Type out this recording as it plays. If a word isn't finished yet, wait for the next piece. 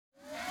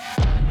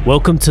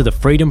Welcome to the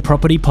Freedom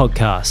Property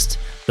Podcast,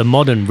 the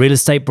modern real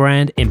estate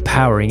brand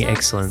empowering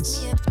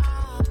excellence.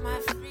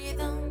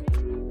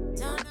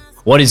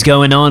 What is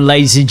going on,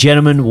 ladies and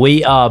gentlemen?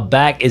 We are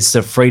back. It's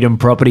the Freedom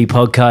Property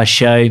Podcast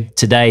show.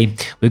 Today,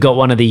 we've got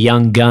one of the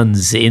young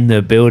guns in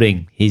the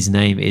building. His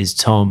name is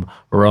Tom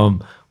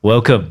Rohm.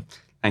 Welcome.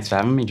 Thanks for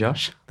having me,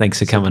 Josh. Thanks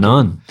for coming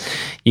on.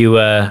 You've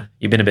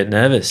been a bit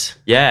nervous.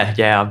 Yeah.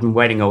 I've been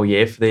waiting all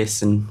year for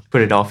this and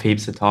put it off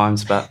heaps of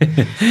times, but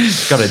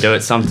got to do it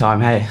sometime,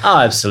 hey? Oh,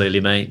 absolutely,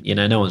 mate. You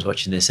know, no one's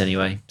watching this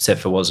anyway,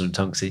 except for Wazza and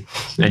Tonksy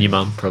and your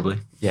mum, probably.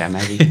 Yeah,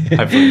 maybe.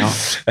 Hopefully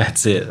not.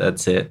 That's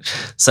it.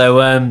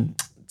 So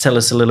tell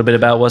us a little bit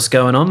about what's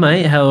going on,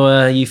 mate. How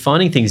are you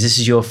finding things? This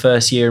is your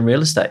first year in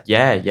real estate.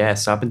 Yeah.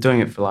 So I've been doing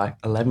it for like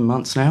 11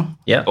 months now.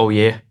 Yeah. All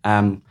year.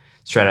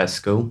 Straight out of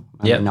school.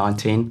 I'm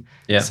 19.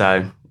 Yeah.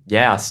 So,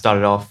 I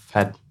started off,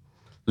 had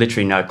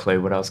literally no clue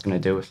what I was going to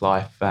do with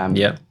life.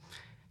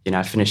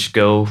 Finished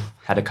school,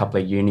 had a couple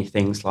of uni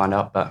things lined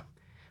up, but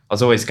I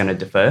was always going to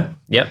defer.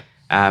 Yep.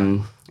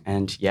 I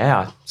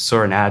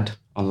saw an ad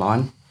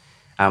online,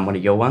 one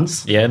of your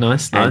ones. Yeah,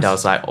 nice. And I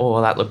was like, oh,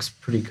 well, that looks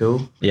pretty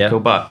cool. Yeah. Cool.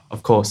 But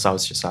of course, I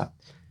was just like,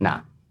 nah.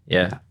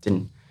 Yeah. Nah,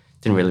 didn't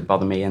really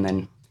bother me. And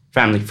then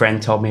family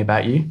friend told me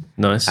about you.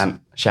 Nice.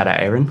 Shout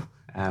out Aaron.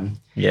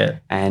 Yeah.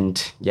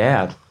 And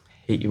I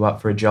hit you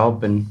up for a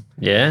job and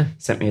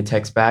sent me a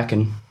text back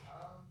and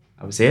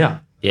I was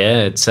here.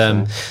 Yeah, it's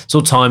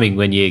all timing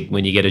when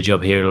you get a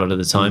job here. A lot of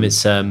the time,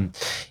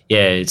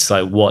 it's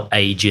like what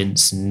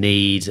agents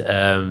need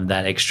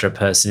that extra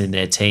person in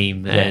their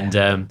team.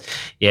 Yeah.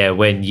 And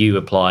when you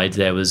applied,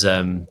 there was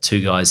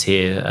two guys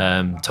here,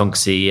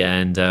 Tonksy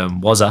and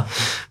Wazza.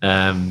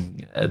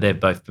 They've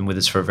both been with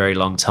us for a very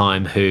long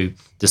time. Who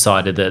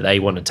decided that they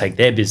want to take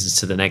their business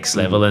to the next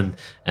level and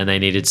they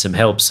needed some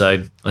help.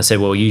 So I said,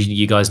 well,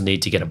 you guys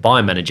need to get a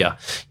buyer manager,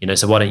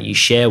 so why don't you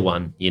share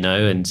one,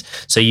 and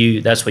so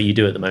that's what you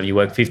do at the moment. You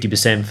work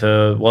 50%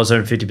 for Wazza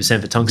and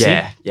 50% for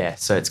Tonksy? Yeah.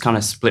 So it's kind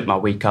of split my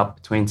week up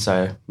between,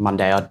 so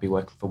Monday I'd be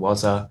working for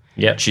Wazza,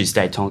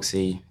 Tuesday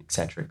Tonksy,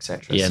 etc.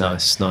 Yeah,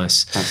 so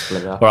nice. Kind of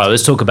split it up. All right,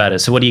 let's talk about it.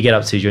 So what do you get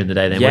up to during the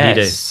day then? What do you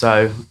do?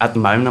 So at the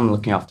moment I'm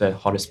looking after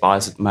hottest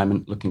buyers at the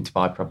moment, looking to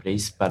buy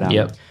properties,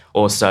 but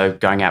also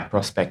going out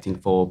prospecting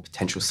for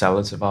potential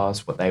sellers of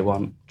ours, what they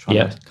want,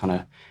 trying to kind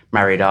of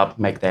marry it up,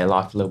 make their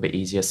life a little bit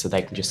easier so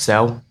they can just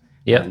sell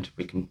and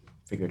we can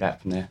figure it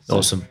out from there.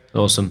 So.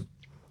 Awesome.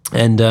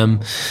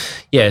 And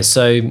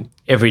so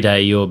every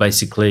day you're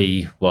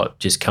basically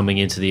just coming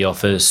into the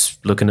office,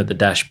 looking at the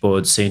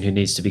dashboard, seeing who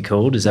needs to be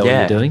called. Is that what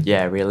you're doing?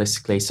 Yeah,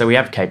 realistically. So we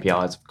have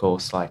KPIs, of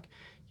course, like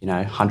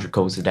 100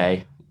 calls a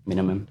day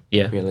minimum.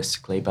 Yeah,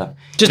 realistically, but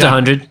just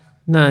 100.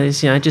 No,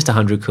 it's just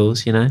 100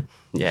 calls.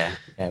 Yeah,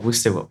 we'll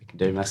see what we can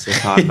do most of the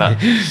time. But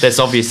there's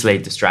obviously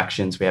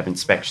distractions. We have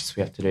inspections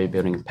we have to do,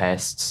 building and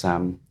pests.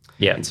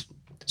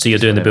 So you're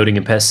doing the building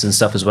and pests and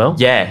stuff as well?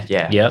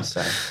 Yeah.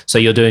 So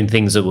you're doing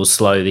things that will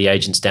slow the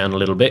agents down a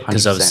little bit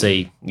because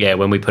obviously,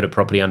 when we put a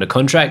property under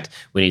contract,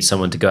 we need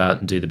someone to go out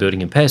and do the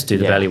building and pests, do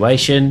the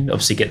valuation,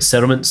 obviously get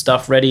settlement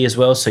stuff ready as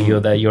well. So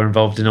you're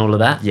involved in all of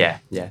that? Yeah.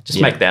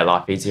 Just make their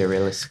life easier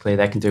realistically.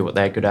 They can do what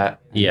they're good at.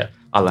 Yeah.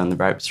 I learn the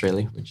ropes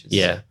really, which is...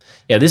 Yeah,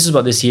 this is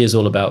what this year is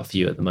all about for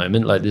you at the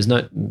moment. Like there's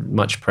not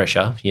much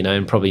pressure,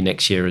 and probably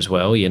next year as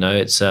well,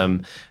 it's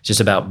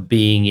just about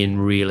being in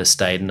real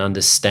estate and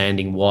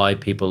understanding why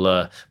people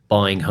are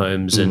buying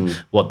homes and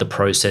what the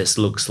process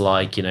looks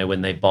like,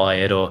 when they buy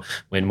it or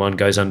when one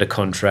goes under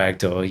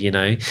contract or,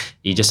 you're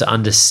just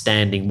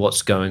understanding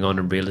what's going on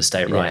in real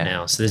estate right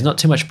now. So there's not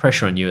too much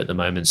pressure on you at the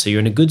moment. So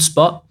you're in a good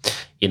spot.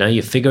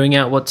 You're figuring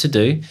out what to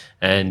do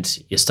and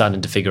you're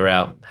starting to figure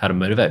out how to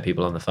motivate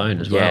people on the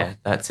phone as well. Yeah,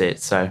 that's it.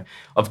 So,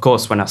 of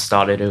course, when I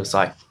started, it was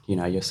like,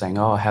 you're saying,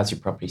 oh, how's your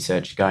property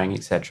search going,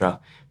 etc.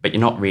 But you're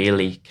not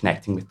really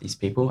connecting with these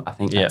people. I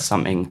think that's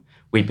something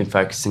we've been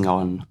focusing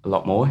on a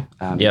lot more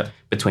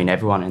between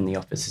everyone in the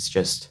office. Is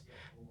just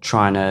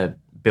trying to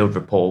build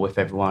rapport with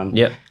everyone.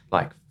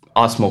 Like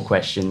ask more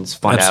questions,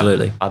 find out,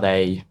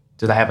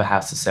 do they have a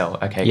house to sell?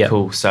 Okay,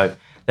 cool. So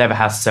they have a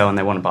house to sell and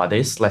they want to buy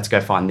this. Let's go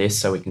find this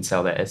so we can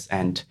sell theirs.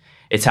 And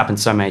it's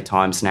happened so many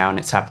times now and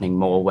it's happening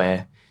more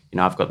where,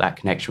 I've got that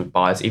connection with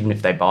buyers. Even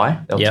if they buy,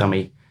 they'll tell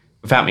me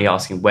without me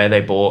asking where they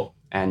bought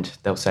and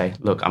they'll say,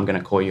 look, I'm going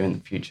to call you in the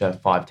future,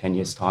 5-10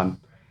 years time.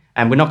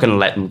 And we're not going to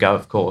let them go,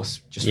 of course,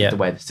 just with the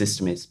way the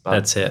system is. But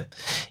that's it.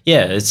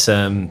 Yeah, it's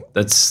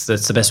that's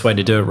the best way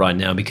to do it right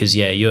now because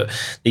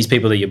these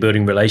people that you're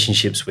building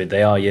relationships with,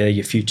 they are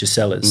your future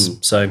sellers.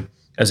 So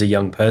as a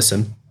young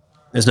person,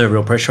 there's no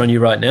real pressure on you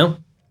right now.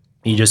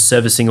 You're just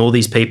servicing all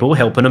these people,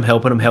 helping them.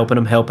 Have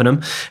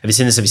you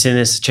seen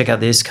this? Check out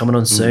this, coming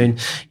on soon.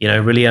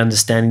 Really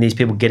understanding these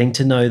people, getting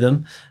to know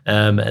them.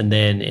 And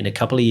then in a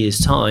couple of years'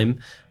 time,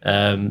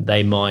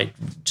 they might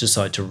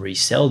decide to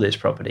resell this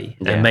property.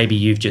 Yeah. And maybe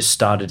you've just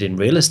started in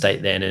real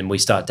estate then and we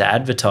start to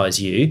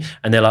advertise you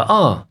and they're like,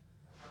 oh,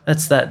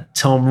 that's that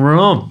Tom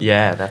Rohm.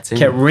 Yeah, that's it.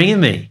 Kept ringing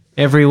me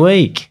every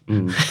week.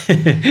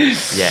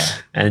 Yeah.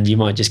 And you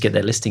might just get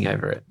their listing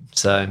over it.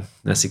 So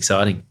that's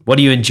exciting. What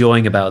are you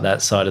enjoying about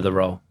that side of the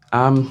role?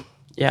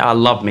 Yeah, I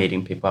love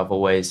meeting people. I've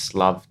always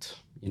loved,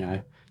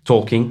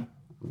 talking.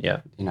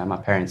 Yeah. My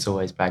parents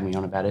always bag me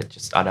on about it.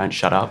 Just I don't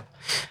shut up.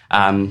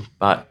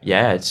 But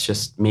yeah, it's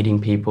just meeting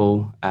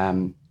people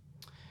and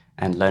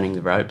learning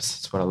the ropes.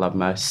 It's what I love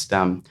most.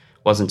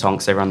 Woz and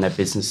Tonks, they run their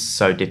business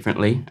so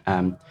differently.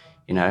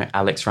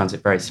 Alex runs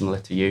it very similar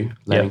to you,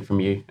 learning from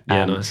you.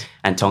 Yeah, nice.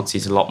 And Tonks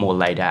is a lot more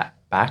laid out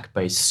back,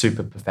 but he's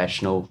super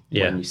professional.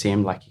 Yeah. When you see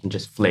him, like you can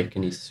just flick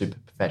and he's super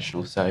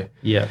professional. So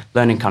yeah,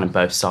 learning kind of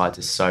both sides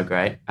is so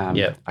great.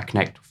 Yeah. I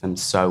connect with them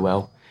so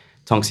well.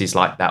 Tonks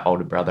like that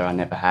older brother I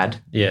never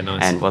had. Yeah,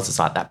 nice. And Woz is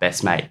like that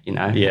best mate,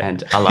 Yeah.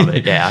 And I love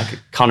it. Yeah, I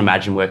can't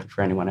imagine working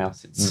for anyone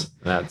else.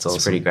 That's awesome.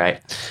 It's pretty great.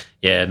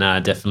 Yeah, no,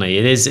 definitely.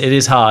 It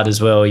is hard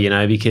as well,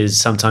 because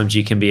sometimes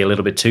you can be a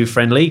little bit too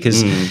friendly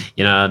because,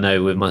 I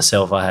know with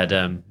myself, I had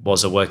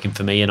Wazza working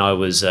for me and I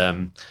was,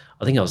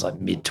 I think I was like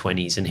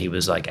mid-20s and he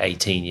was like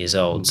 18 years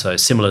old. So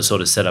similar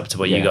sort of setup to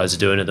what you guys are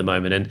doing at the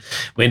moment. And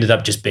we ended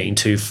up just being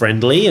too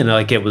friendly and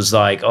like it was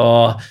like,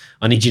 oh,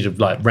 I need you to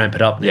like ramp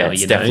it up now,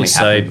 it's definitely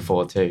happened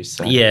before too.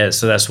 So. Yeah,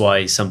 so that's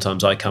why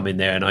sometimes I come in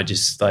there and I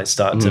just like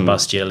start to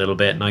bust you a little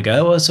bit and I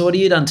go, oh, so what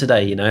have you done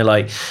today?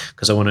 Like,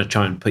 because I want to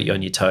try and put you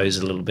on your toes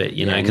a little bit,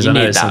 because I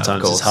know that,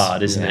 sometimes it's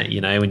hard, isn't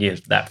it? When you're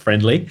that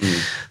friendly.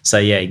 So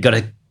yeah, you got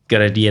to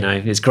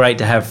it's great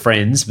to have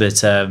friends,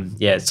 but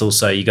it's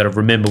also you got to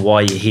remember why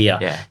you're here.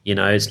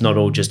 It's not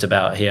all just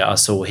about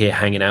us all here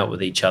hanging out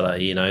with each other.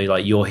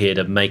 Like you're here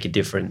to make a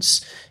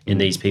difference in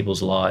these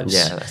people's lives.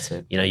 Yeah, that's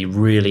it. You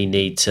really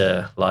need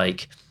to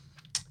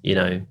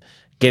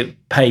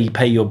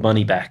pay your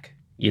money back.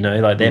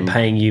 Like they're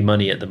paying you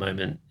money at the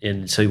moment,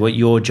 and so what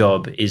your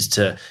job is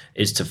to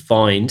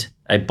find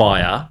a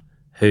buyer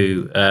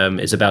who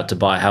is about to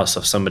buy a house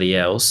off somebody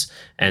else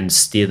and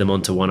steer them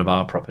onto one of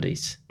our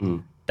properties.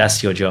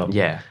 That's your job.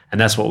 Yeah.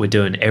 And that's what we're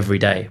doing every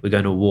day. We're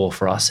going to war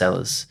for our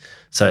sellers.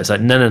 So it's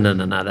like, no,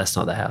 that's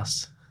not the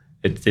house.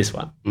 It's this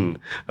one.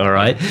 All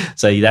right.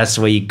 So that's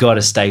where you got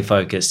to stay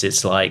focused.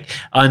 It's like,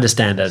 I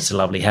understand that it's a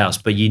lovely house,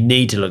 but you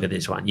need to look at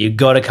this one. You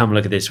got to come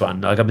look at this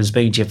one. Like I've been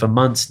speaking to you for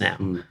months now.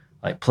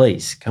 Like,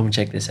 please come and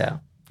check this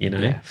out,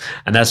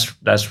 And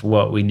that's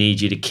what we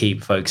need you to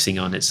keep focusing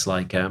on. It's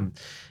like,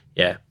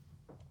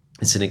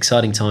 it's an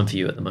exciting time for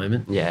you at the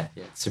moment. Yeah,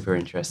 it's super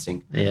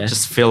interesting. Yeah.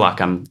 Just feel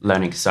like I'm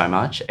learning so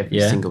much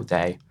every single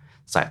day.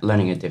 It's like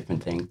learning a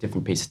different thing,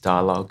 different piece of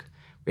dialogue.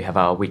 We have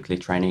our weekly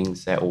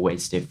trainings. They're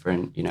always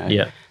different,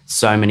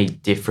 So many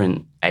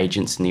different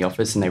agents in the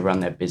office and they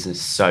run their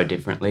business so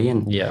differently.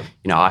 And,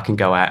 I can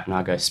go out and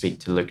I go speak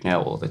to Luke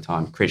Nell all the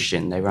time.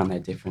 Christian, they run their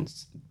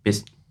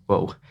business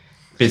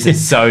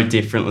so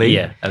differently.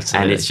 Yeah,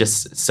 absolutely. And it's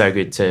just so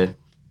good to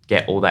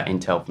get all that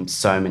intel from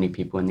so many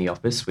people in the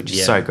office, which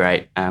is so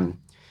great.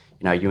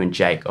 You and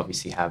Jake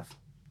obviously have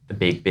the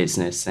big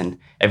business and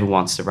everyone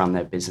wants to run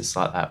their business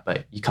like that,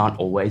 but you can't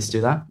always do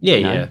that.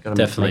 You've got to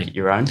definitely make it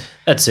your own.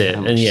 That's it.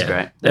 And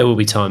great. There will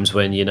be times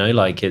when,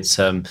 like it's,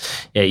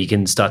 you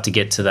can start to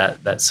get to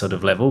that sort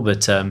of level.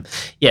 But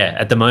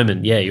at the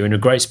moment, you're in a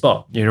great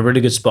spot. You're in a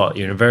really good spot.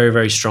 You're in a very,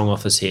 very strong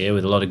office here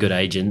with a lot of good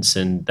agents.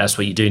 And that's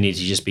what you do need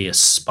to just be a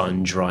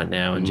sponge right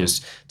now and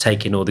just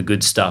take in all the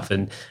good stuff.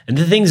 And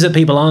the things that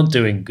people aren't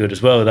doing good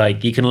as well,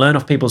 like you can learn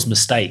off people's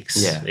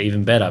mistakes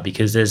even better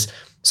because there's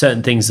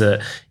certain things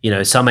that,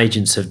 some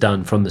agents have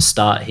done from the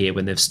start here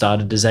when they've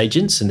started as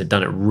agents and they've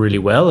done it really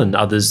well and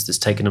others it's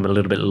taken them a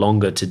little bit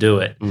longer to do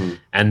it.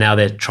 And now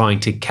they're trying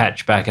to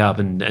catch back up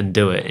and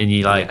do it. And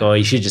you're like, oh,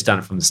 you should have just done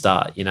it from the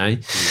start,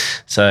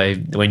 So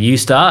when you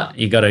start,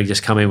 you got to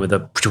just come in with a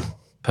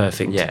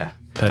perfect. Yeah.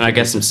 And I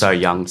guess I'm so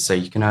young, so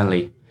you can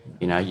only,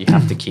 you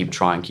have to keep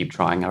trying.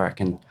 I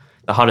reckon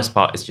the hardest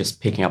part is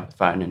just picking up the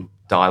phone and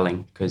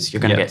dialing because you're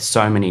going to get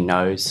so many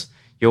no's.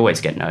 You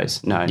always get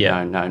no's. No.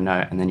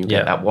 And then you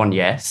get that one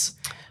yes.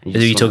 Are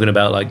you talking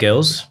about like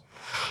girls?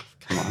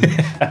 Come on.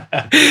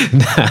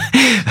 No,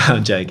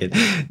 I'm joking.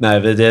 No,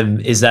 but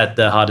is that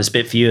the hardest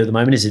bit for you at the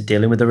moment? Is it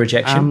dealing with the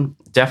rejection?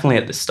 Definitely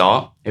at the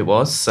start it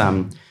was.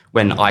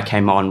 When I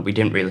came on, we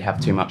didn't really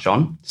have too much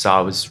on. So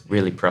I was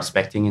really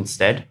prospecting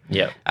instead.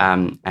 Yeah.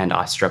 And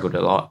I struggled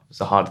a lot. It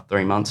was a hard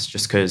 3 months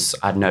just because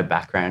I had no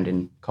background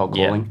in cold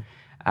calling.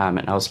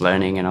 And I was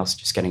learning and I was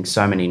just getting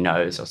so many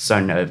no's. I was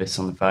so nervous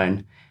on the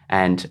phone.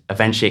 And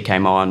eventually it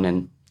came on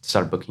and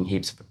started booking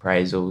heaps of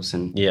appraisals.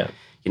 And,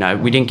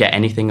 we didn't get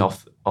anything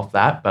off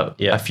that, but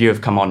a few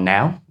have come on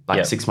now,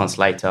 6 months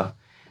later.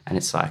 And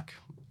it's like,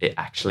 it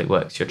actually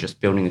works. You're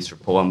just building this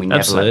rapport and we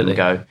never let them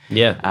go.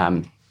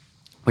 Yeah.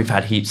 We've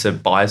had heaps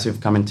of buyers who've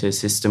come into a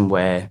system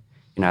where,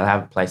 they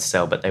have a place to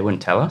sell, but they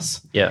wouldn't tell us.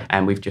 Yeah.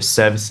 And we've just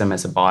serviced them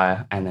as a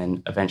buyer. And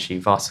then eventually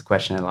you've asked the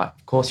question, they're like,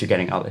 of course you're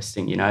getting our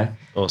listing,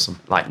 Awesome.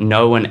 Like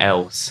no one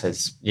else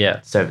has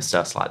serviced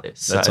us like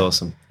this. That's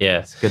awesome. Yeah.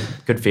 It's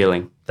good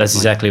feeling. That's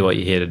exactly what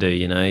you're here to do,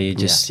 You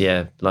just,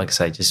 like I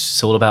say, just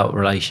it's all about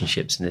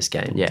relationships in this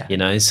game.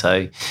 Yeah.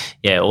 So,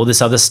 all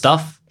this other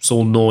stuff, it's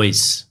all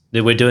noise.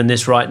 That we're doing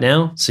this right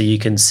now so you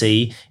can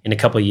see in a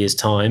couple of years'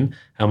 time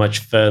how much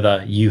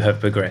further you have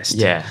progressed.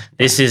 Yeah.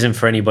 This isn't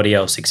for anybody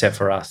else except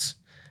for us.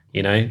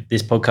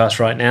 This podcast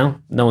right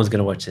now, no one's going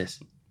to watch this.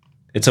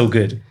 It's all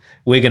good.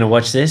 We're going to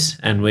watch this,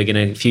 and we're going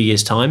to, a few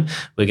years' time,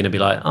 we're going to be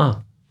like,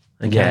 oh,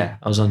 okay,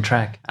 I was on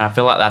track. And I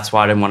feel like that's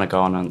why I didn't want to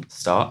go on the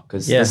start,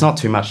 because there's not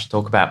too much to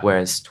talk about,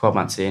 whereas 12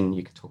 months in,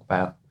 you can talk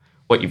about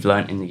what you've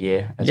learned in the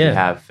year as you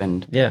have.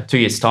 And 2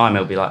 years' time,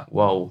 it'll be like,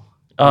 whoa,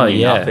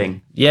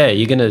 nothing. Yeah,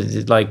 you're going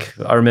to, like,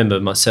 I remember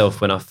myself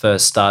when I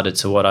first started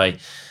to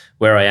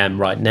where I am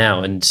right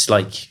now. And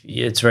like,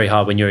 it's very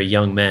hard when you're a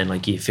young man,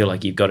 like you feel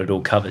like you've got it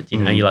all covered, you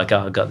know, you're like,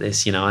 oh, I've got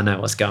this, you know, I know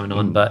what's going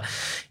on. But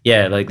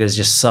yeah, like there's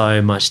just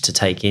so much to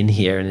take in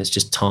here, and it's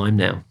just time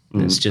now.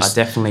 It's just,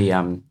 I definitely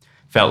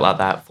felt like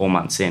that 4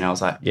 months in. I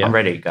was like, I'm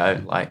ready to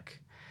go. Like,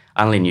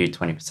 I only knew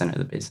 20% of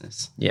the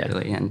business,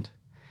 really. And,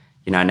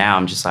 you know, now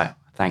I'm just like,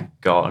 thank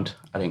God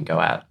I didn't go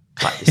out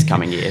like this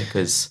coming year,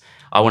 because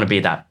I want to be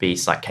that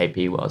beast like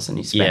KP was, and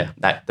he spent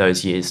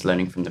those years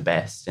learning from the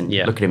best. And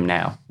look at him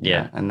now.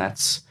 Yeah. And I'm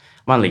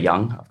only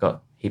young. I've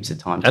got heaps of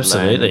time to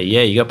Absolutely. learn.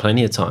 Yeah, you got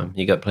plenty of time.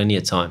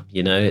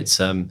 You know, it's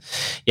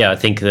I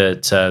think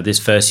that this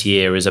first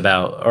year is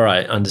about, all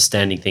right,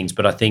 understanding things.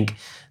 But I think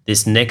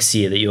this next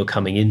year that you're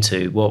coming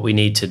into, what we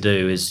need to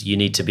do is you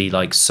need to be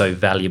like so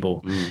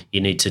valuable.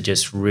 You need to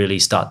just really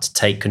start to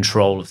take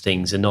control of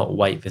things and not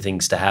wait for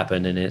things to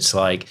happen. And it's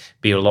like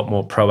be a lot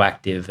more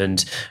proactive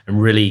and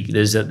really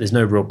there's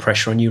no real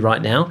pressure on you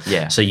right now.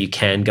 Yeah. So you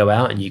can go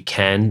out and you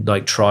can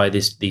like try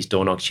these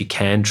door knocks. You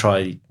can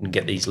try and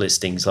get these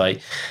listings, like,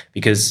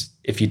 because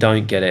if you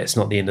don't get it, it's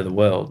not the end of the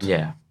world.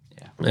 Yeah.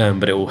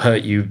 But it will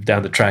hurt you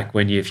down the track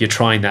if you're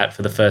trying that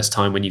for the first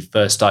time when you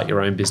first start your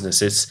own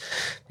business.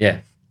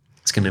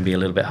 It's going to be a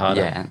little bit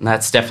harder. Yeah, and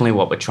that's definitely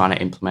what we're trying to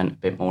implement a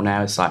bit more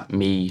now. It's like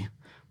me,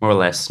 more or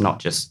less, not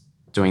just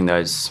doing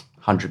those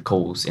 100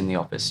 calls in the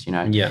office, you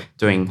know,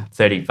 doing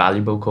 30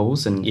 valuable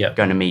calls and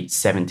going to meet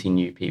 70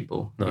 new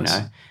people, you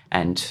know,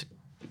 and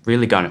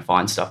really going to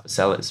find stuff for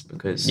sellers,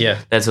 because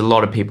there's a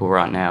lot of people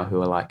right now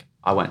who are like,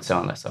 I won't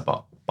sell unless I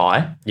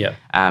buy. Yeah.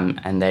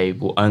 And they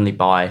will only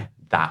buy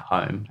that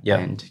home. Yeah.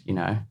 And, you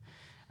know,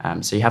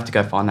 so you have to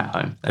go find that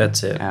home.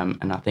 That's it.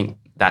 And I think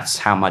that's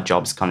how my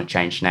job's kind of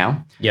changed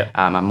now. Yeah.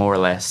 I'm more or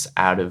less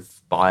out of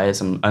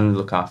buyers. I'm only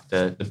look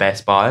after the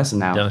best buyers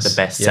and now the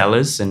best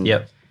sellers, and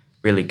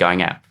really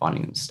going out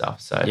finding them stuff.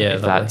 So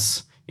if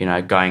that's, you know,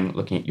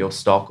 looking at your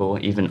stock or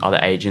even other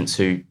agents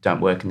who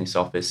don't work in this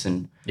office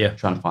and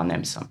trying to find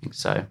them something.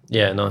 So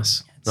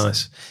nice.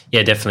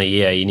 Yeah, definitely.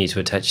 Yeah, you need to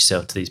attach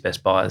yourself to these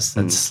best buyers.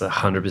 That's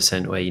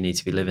 100% where you need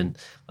to be living.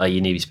 Like, you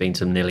need to be speaking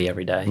to them nearly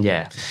every day.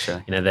 Yeah,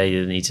 sure. You know,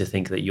 they need to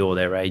think that you're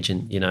their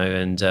agent, you know,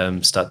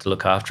 and start to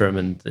look after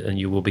them, and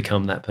you will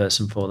become that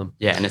person for them.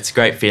 Yeah, and it's a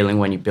great feeling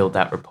when you build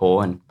that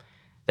rapport and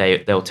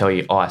they'll tell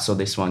you, oh, I saw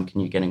this one.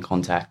 Can you get in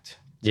contact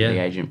to the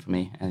agent for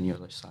me? And you're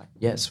just like,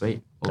 yeah,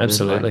 sweet.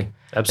 Absolutely.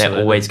 They're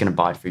always going to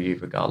buy for you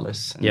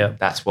regardless. And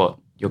that's what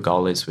your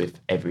goal is with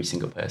every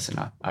single person,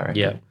 I reckon.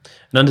 Yeah.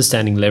 And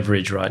understanding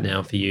leverage right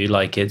now for you,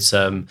 like it's,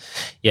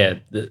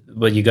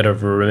 what you got to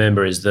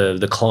remember is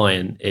the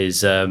client is,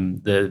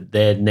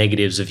 their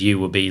negatives of you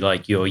will be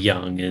like you're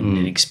young and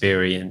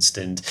inexperienced,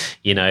 and,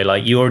 you know,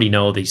 like you already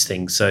know all these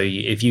things. So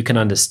if you can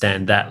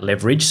understand that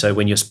leverage, so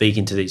when you're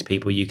speaking to these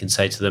people, you can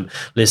say to them,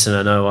 listen,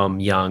 I know I'm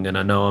young and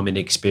I know I'm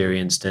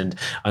inexperienced and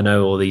I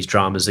know all these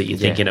dramas that you're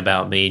thinking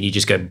about me, and you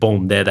just go,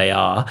 boom, there they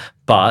are.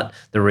 But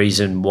the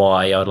reason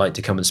why I'd like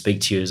to come and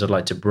speak to you is I'd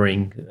like to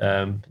bring,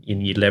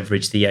 you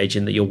leverage the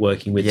agent that you're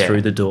working with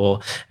through the door,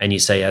 and you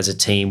say, as a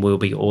team, we'll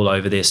be all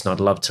over this, and I'd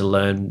love to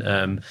learn,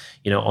 on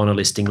a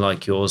listing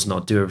like yours, and I'll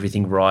do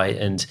everything right.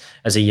 And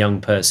as a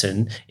young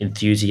person,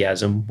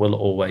 enthusiasm will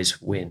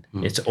always win.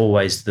 It's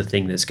always the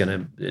thing that's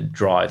going to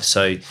drive.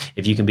 So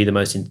if you can be the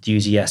most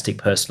enthusiastic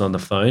person on the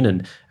phone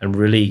and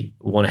really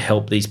want to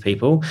help these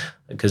people,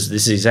 because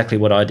this is exactly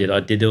what I did.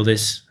 I did all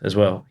this as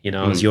well. You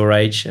know, I was your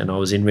age and I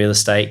was in real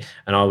estate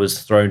and I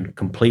was thrown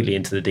completely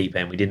into the deep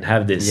end. We didn't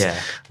have this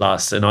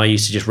last. And I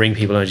used to just ring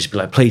people and I'd just be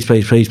like,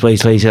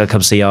 please, I'll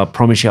come see you. I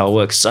promise you I'll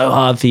work so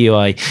hard for you.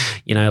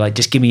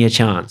 Just give me a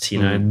chance,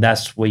 and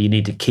that's where you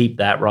need to keep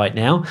that right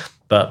now,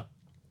 but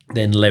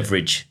then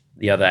leverage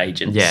the other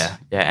agents. Yeah.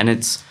 And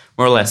it's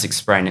more or less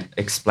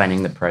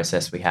explaining the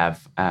process we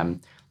have,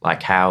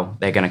 like how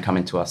they're going to come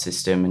into our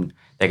system and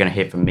they're going to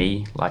hear from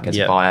me, like as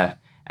a buyer.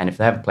 And if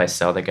they have a place to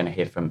sell, they're going to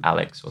hear from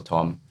Alex or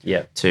Tom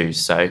too.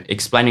 So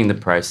explaining the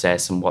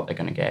process and what they're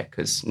going to get,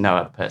 because no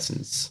other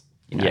person's,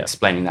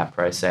 explaining that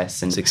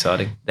process. And it's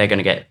exciting. They're going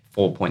to get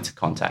 4 points of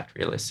contact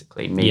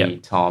realistically. Me,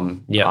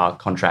 Tom, our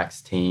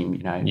contracts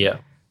team,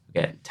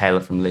 get Taylor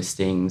from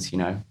listings,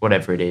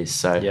 whatever it is.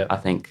 So I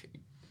think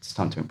it's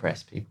time to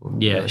impress people.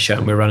 Yeah, show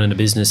them we're running a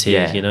business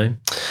here,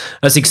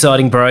 That's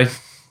exciting, bro.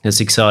 That's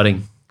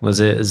exciting. Was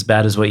it as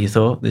bad as what you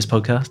thought, this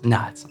podcast?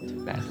 No, it's not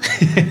too bad.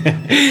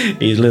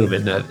 He's a little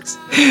bit nervous.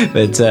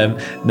 But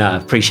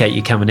appreciate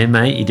you coming in,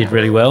 mate. You did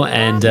really well.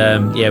 And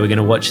we're going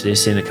to watch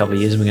this in a couple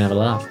of years and we're going to have a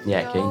laugh.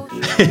 Yeah,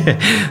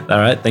 keen. All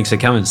right. Thanks for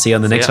coming. See you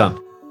on the next one.